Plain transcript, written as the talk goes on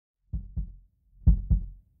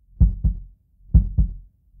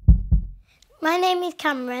My name is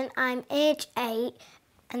Cameron, I'm age 8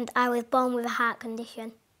 and I was born with a heart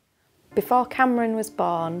condition. Before Cameron was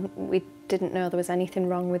born, we didn't know there was anything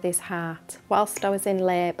wrong with his heart. Whilst I was in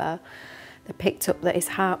labour, they picked up that his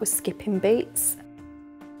heart was skipping beats.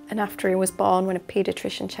 And after he was born, when a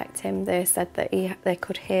paediatrician checked him, they said that they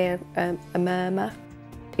could hear a murmur.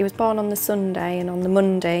 He was born on the Sunday, and on the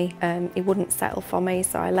Monday he wouldn't settle for me,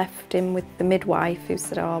 so I left him with the midwife who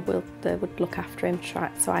said they would look after him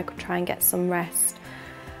so I could try and get some rest.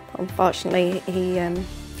 But unfortunately he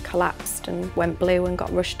collapsed and went blue and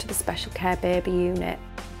got rushed to the special care baby unit.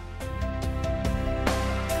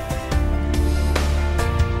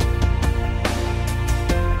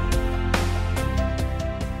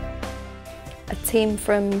 A team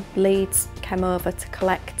from Leeds came over to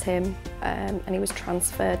collect him and he was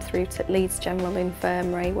transferred through to Leeds General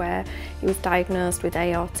Infirmary, where he was diagnosed with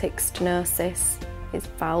aortic stenosis. His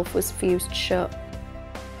valve was fused shut.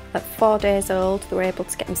 At 4 days old, they were able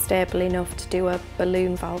to get him stable enough to do a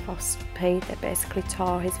balloon valvoscopy. They basically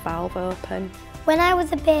tore his valve open. When I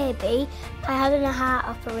was a baby, I had a heart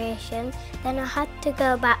operation. Then I had to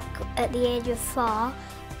go back at the age of 4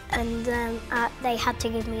 and they had to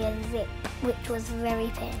give me a zip, which was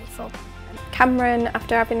very painful. Cameron,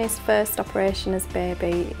 after having his first operation as a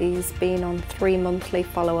baby, he's been on 3 monthly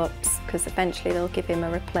follow-ups because eventually they'll give him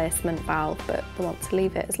a replacement valve, but they want to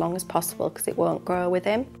leave it as long as possible because it won't grow with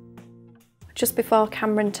him. Just before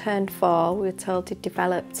Cameron turned 4, we were told he'd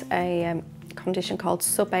developed a condition called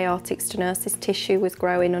subaortic stenosis. Tissue was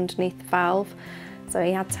growing underneath the valve, so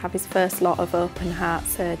he had to have his first lot of open heart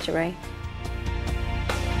surgery.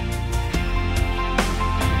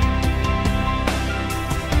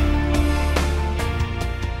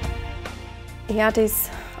 He had his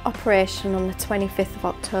operation on the 25th of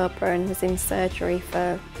October and was in surgery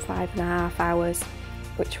for 5.5 hours,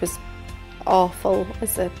 which was awful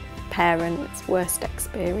as a parent. It's the worst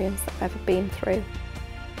experience I've ever been through.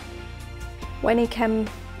 When he came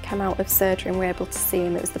out of surgery and we were able to see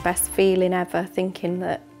him, it was the best feeling ever, thinking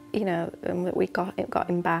that, that we got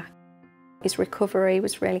him back. His recovery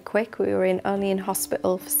was really quick. We were only in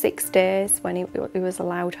hospital for 6 days when he was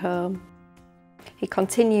allowed home. He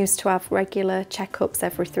continues to have regular checkups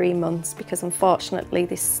every 3 months because unfortunately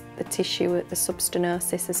the tissue at the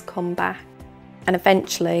substenosis has come back, and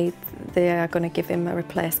eventually they are going to give him a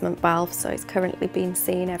replacement valve, so he's currently being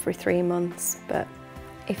seen every 3 months. But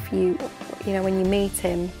when you meet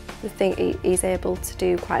him, the thing he's able to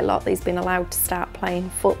do quite a lot. He's been allowed to start playing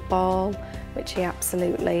football, which he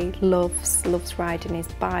absolutely loves riding his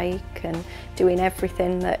bike and doing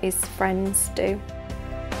everything that his friends do.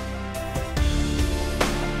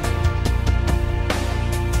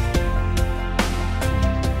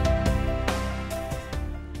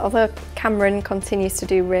 Although Cameron continues to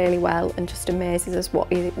do really well and just amazes us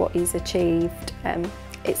what he's achieved,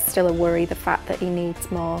 it's still a worry, the fact that he needs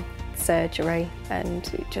more surgery, and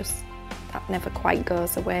that never quite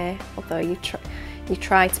goes away, although you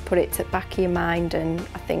try to put it to the back of your mind. And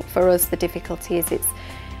I think for us the difficulty is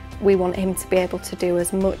we want him to be able to do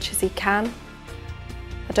as much as he can.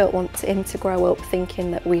 I don't want him to grow up thinking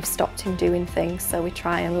that we've stopped him doing things, so we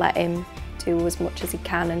try and let him do as much as he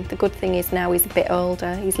can. And the good thing is now he's a bit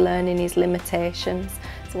older, he's learning his limitations,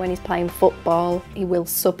 so when he's playing football he will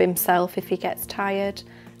sub himself if he gets tired.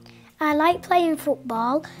 I like playing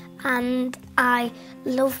football and I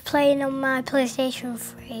love playing on my PlayStation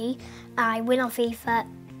 3. I win on FIFA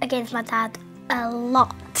against my dad a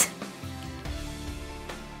lot.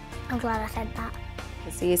 I'm glad I said that.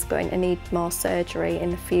 Because he is going to need more surgery in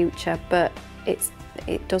the future, but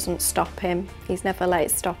it doesn't stop him. He's never let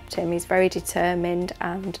it stop him. He's very determined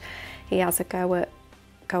and he has a go at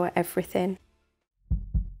everything.